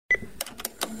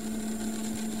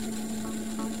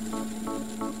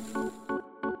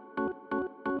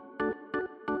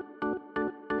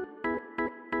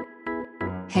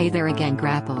Hey there again,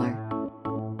 grappler.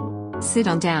 Sit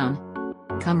on down.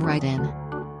 Come right in.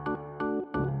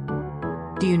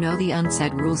 Do you know the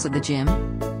unsaid rules of the gym?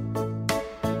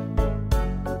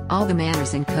 All the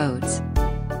manners and codes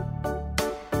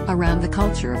around the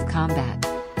culture of combat.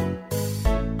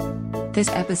 This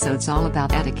episode's all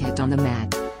about etiquette on the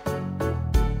mat.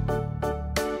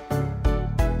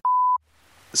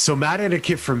 So mat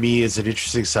etiquette for me is an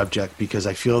interesting subject because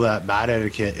I feel that mat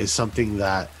etiquette is something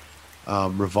that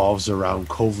revolves around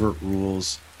covert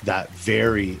rules that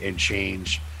vary and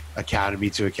change academy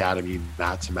to academy,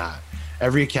 mat to mat.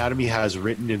 Every academy has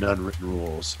written and unwritten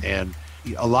rules, and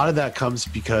a lot of that comes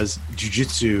because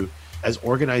jiu-jitsu, as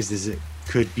organized as it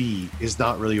could be, is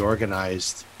not really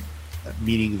organized,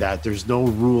 meaning that there's no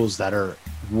rules that are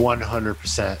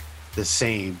 100% the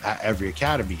same at every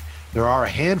academy. There are a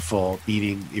handful,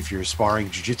 meaning if you're sparring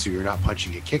jiu-jitsu, you're not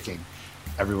punching and kicking.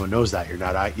 Everyone knows that. You're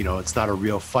not, it's not a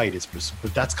real fight.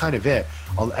 But that's kind of it.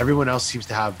 Everyone else seems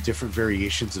to have different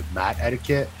variations of mat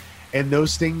etiquette, and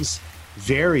those things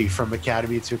vary from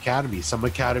academy to academy. Some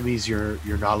academies you're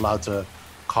not allowed to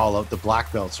call out the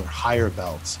black belts or higher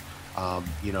belts.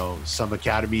 Some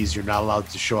academies you're not allowed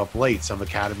to show up late. Some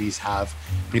academies have,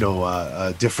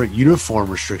 different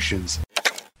uniform restrictions.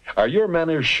 Are your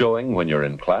manners showing when you're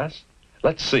in class?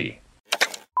 Let's see.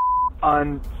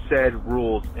 Unsaid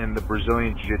rules in the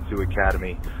Brazilian Jiu-Jitsu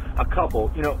Academy. A couple,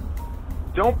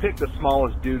 don't pick the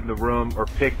smallest dude in the room or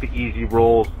pick the easy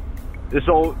rolls. This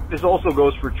also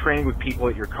goes for training with people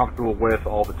that you're comfortable with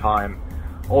all the time.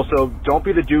 Also, don't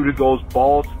be the dude who goes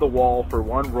balls to the wall for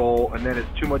one roll and then is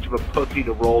too much of a pussy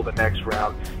to roll the next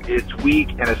round. It's weak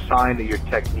and a sign that your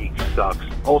technique sucks.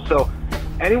 Also,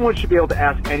 anyone should be able to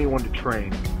ask anyone to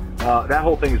train. That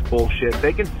whole thing is bullshit.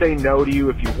 They can say no to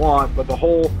you if you want, but the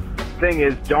whole thing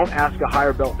is don't ask a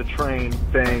higher belt to train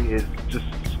thing is just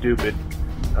stupid.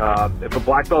 If a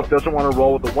black belt doesn't want to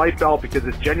roll with a white belt because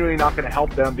it's genuinely not going to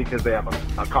help them because they have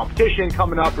a competition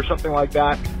coming up or something like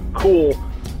that, cool.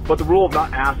 But the rule of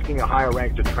not asking a higher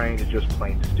rank to train is just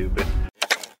plain stupid.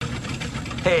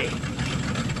 Hey,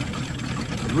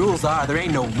 the rules are there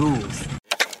ain't no rules.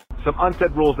 Some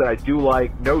unsaid rules that I do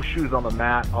like: no shoes on the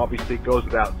mat. Obviously, it goes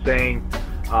without saying.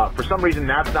 For some reason,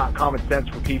 that's not common sense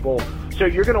for people. So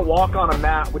you're going to walk on a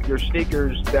mat with your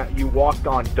sneakers that you walked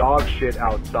on dog shit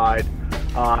outside,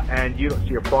 and you don't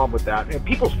see a problem with that. And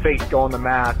people's face go on the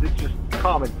mat. It's just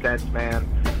common sense, man.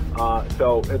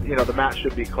 The mat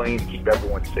should be clean to keep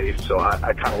everyone safe. So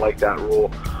I kind of like that rule.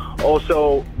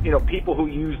 Also, people who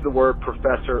use the word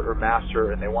professor or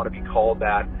master and they want to be called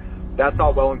that, that's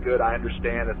all well and good. I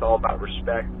understand it's all about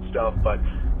respect and stuff, but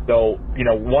though,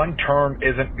 one term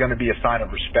isn't going to be a sign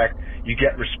of respect. You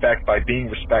get respect by being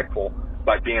respectful,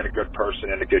 by being a good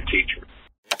person and a good teacher.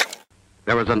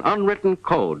 There is an unwritten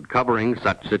code covering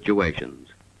such situations.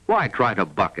 Why try to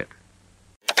buck it?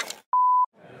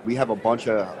 We have a bunch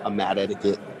of mat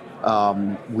etiquette.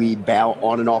 We bow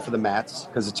on and off of the mats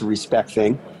because it's a respect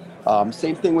thing.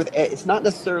 Same thing with, it's not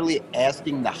necessarily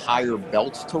asking the higher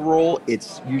belts to roll.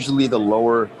 It's usually the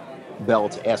lower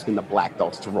belts asking the black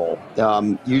belts to roll.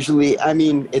 Usually,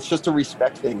 it's just a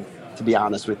respect thing, to be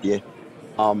honest with you.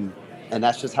 And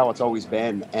that's just how it's always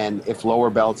been. And if lower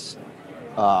belts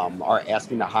are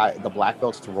asking the black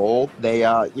belts to roll, they,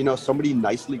 somebody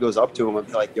nicely goes up to them and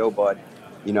be like, yo, bud,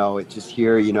 it's just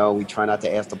here, we try not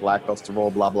to ask the black belts to roll,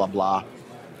 blah, blah, blah.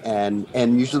 And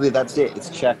usually that's it. It's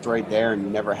checked right there, and you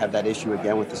never have that issue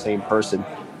again with the same person.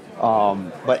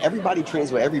 But everybody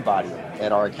trains with everybody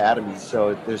at our academy,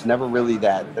 so there's never really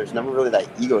that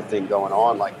ego thing going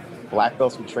on. Like, black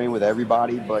belts will train with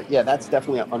everybody, but yeah, that's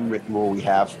definitely an unwritten rule we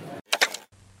have.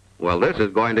 Well, this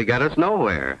is going to get us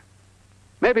nowhere.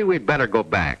 Maybe we'd better go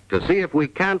back to see if we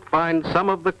can't find some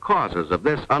of the causes of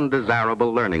this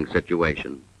undesirable learning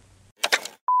situation.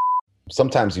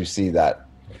 Sometimes you see that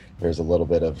there's a little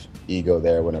bit of ego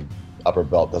there when an upper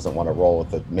belt doesn't want to roll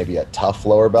with maybe a tough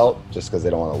lower belt just because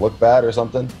they don't want to look bad or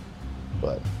something.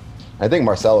 But I think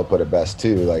Marcelo put it best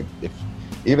too. Like,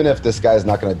 even if this guy's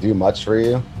not going to do much for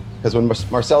you, because when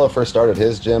Marcelo first started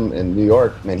his gym in New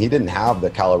York, man, he didn't have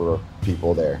the caliber of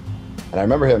people there. And I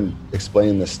remember him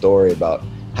explaining this story about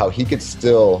how he could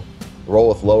still roll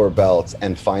with lower belts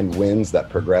and find wins that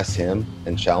progress him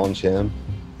and challenge him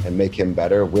and make him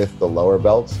better with the lower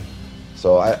belts.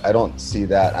 So I don't see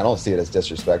that. I don't see it as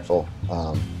disrespectful.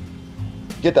 You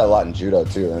get that a lot in judo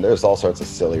too. And there's all sorts of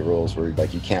silly rules where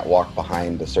you can't walk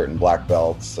behind a certain black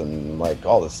belts and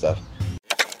all this stuff.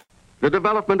 The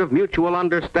development of mutual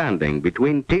understanding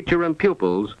between teacher and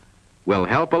pupils will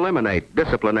help eliminate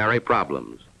disciplinary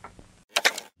problems.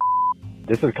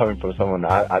 This is coming from someone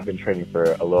I've been training for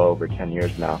a little over 10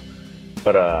 years now.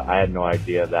 but I had no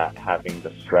idea that having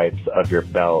the stripes of your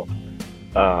belt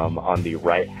on the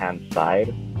right-hand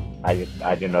side, I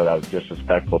didn't know that was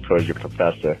disrespectful towards your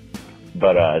professor.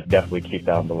 But definitely keep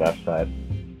that on the left side.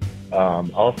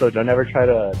 Also, don't ever try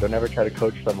to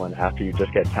coach someone after you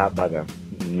just get tapped by them.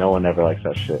 No one ever likes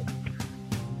that shit.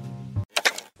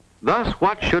 Thus,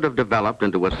 what should have developed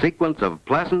into a sequence of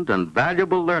pleasant and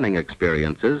valuable learning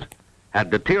experiences had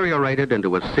deteriorated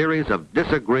into a series of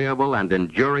disagreeable and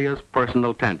injurious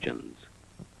personal tensions.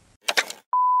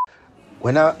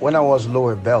 When I was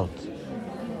lower belt,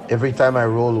 every time I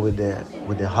rolled with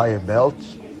the higher belt,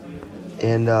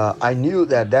 and I knew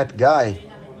that guy,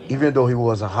 even though he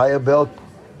was a higher belt,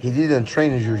 he didn't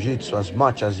train in jiu-jitsu as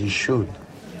much as he should,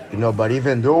 but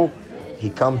even though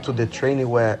he come to the training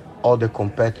where all the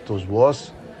competitors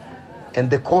was, and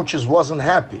the coaches wasn't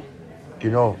happy,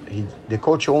 the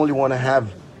coach only want to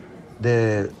have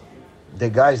the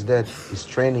guys that is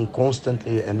training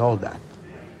constantly and all that.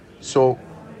 So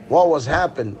what was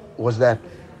happened was that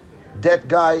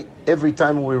guy, every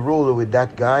time we roll with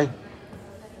that guy,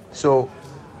 so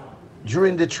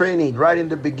during the training, right in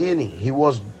the beginning, he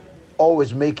was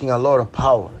always making a lot of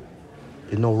power,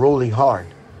 rolling hard.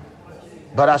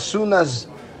 But as soon as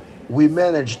we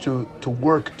managed to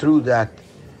work through that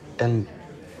and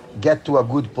get to a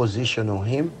good position on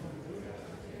him,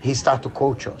 he started to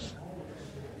coach us.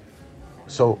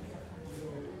 So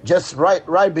just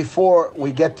right before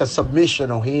we get the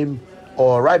submission on him,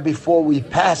 or right before we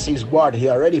pass his guard, he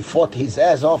already fought his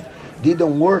ass off,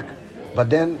 didn't work, but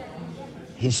then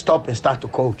he stopped and started to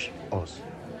coach us.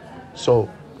 So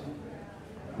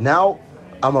now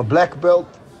I'm a black belt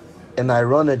and I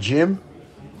run a gym,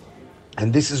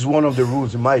 and this is one of the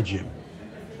rules in my gym.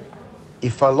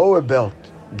 If a lower belt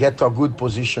get to a good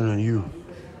position on you,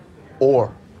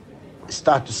 or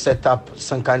start to set up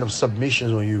some kind of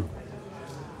submissions on you,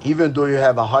 even though you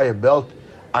have a higher belt,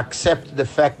 accept the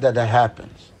fact that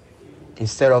happens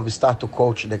instead of start to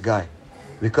coach the guy,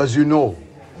 because you know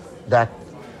that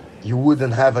you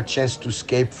wouldn't have a chance to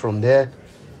escape from there.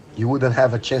 You wouldn't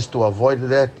have a chance to avoid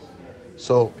that.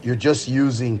 So you're just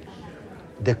using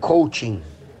the coaching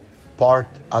part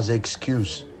as an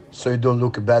excuse so you don't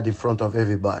look bad in front of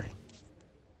everybody.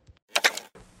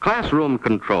 Classroom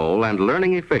control and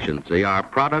learning efficiency are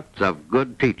products of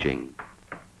good teaching.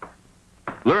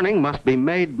 Learning must be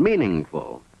made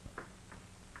meaningful.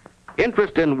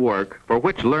 Interest in work for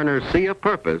which learners see a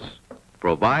purpose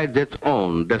provides its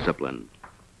own discipline.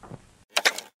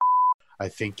 I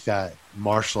think that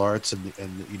martial arts and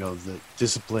the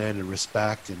discipline and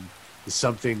respect is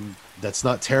something that's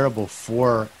not terrible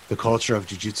for the culture of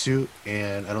jiu-jitsu,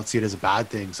 and I don't see it as a bad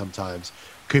thing. Sometimes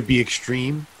could be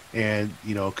extreme and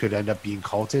could end up being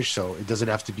cultish, so it doesn't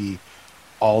have to be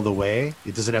all the way.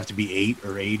 It doesn't have to be 8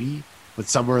 or 80, but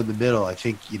somewhere in the middle. I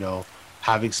think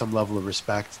having some level of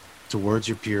respect towards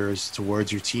your peers,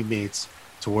 towards your teammates,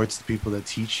 towards the people that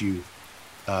teach you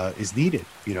is needed.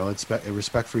 It's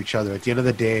respect for each other. At the end of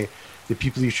the day, the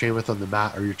people you train with on the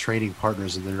mat are your training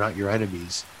partners, and they're not your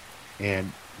enemies.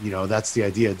 And that's the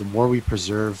idea. The more we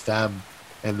preserve them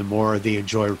and the more they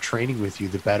enjoy training with you,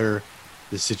 the better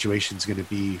the situation's going to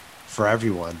be for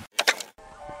everyone.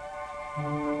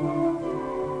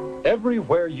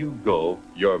 Everywhere you go,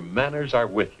 your manners are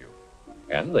with you,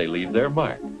 and they leave their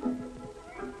mark.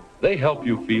 They help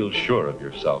you feel sure of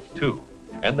yourself, too,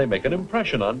 and they make an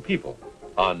impression on people,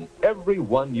 on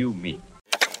everyone you meet.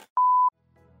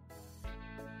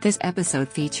 This episode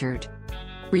featured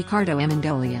Ricardo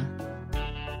Amendolia,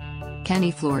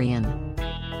 Kenny Florian,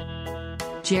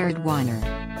 Jared Weiner,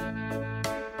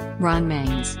 Ron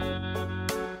Maines,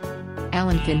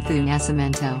 Alan Finfou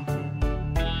Nascimento,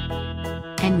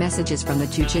 and messages from the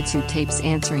Jiu-Jitsu Tapes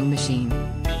answering machine.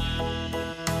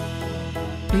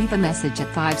 Leave a message at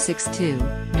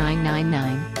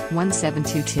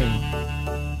 562-999-1722.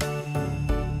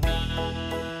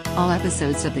 All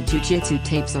episodes of the Jiu-Jitsu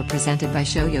Tapes are presented by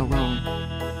Shoyo Roll.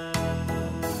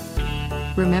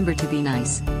 Remember to be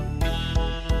nice.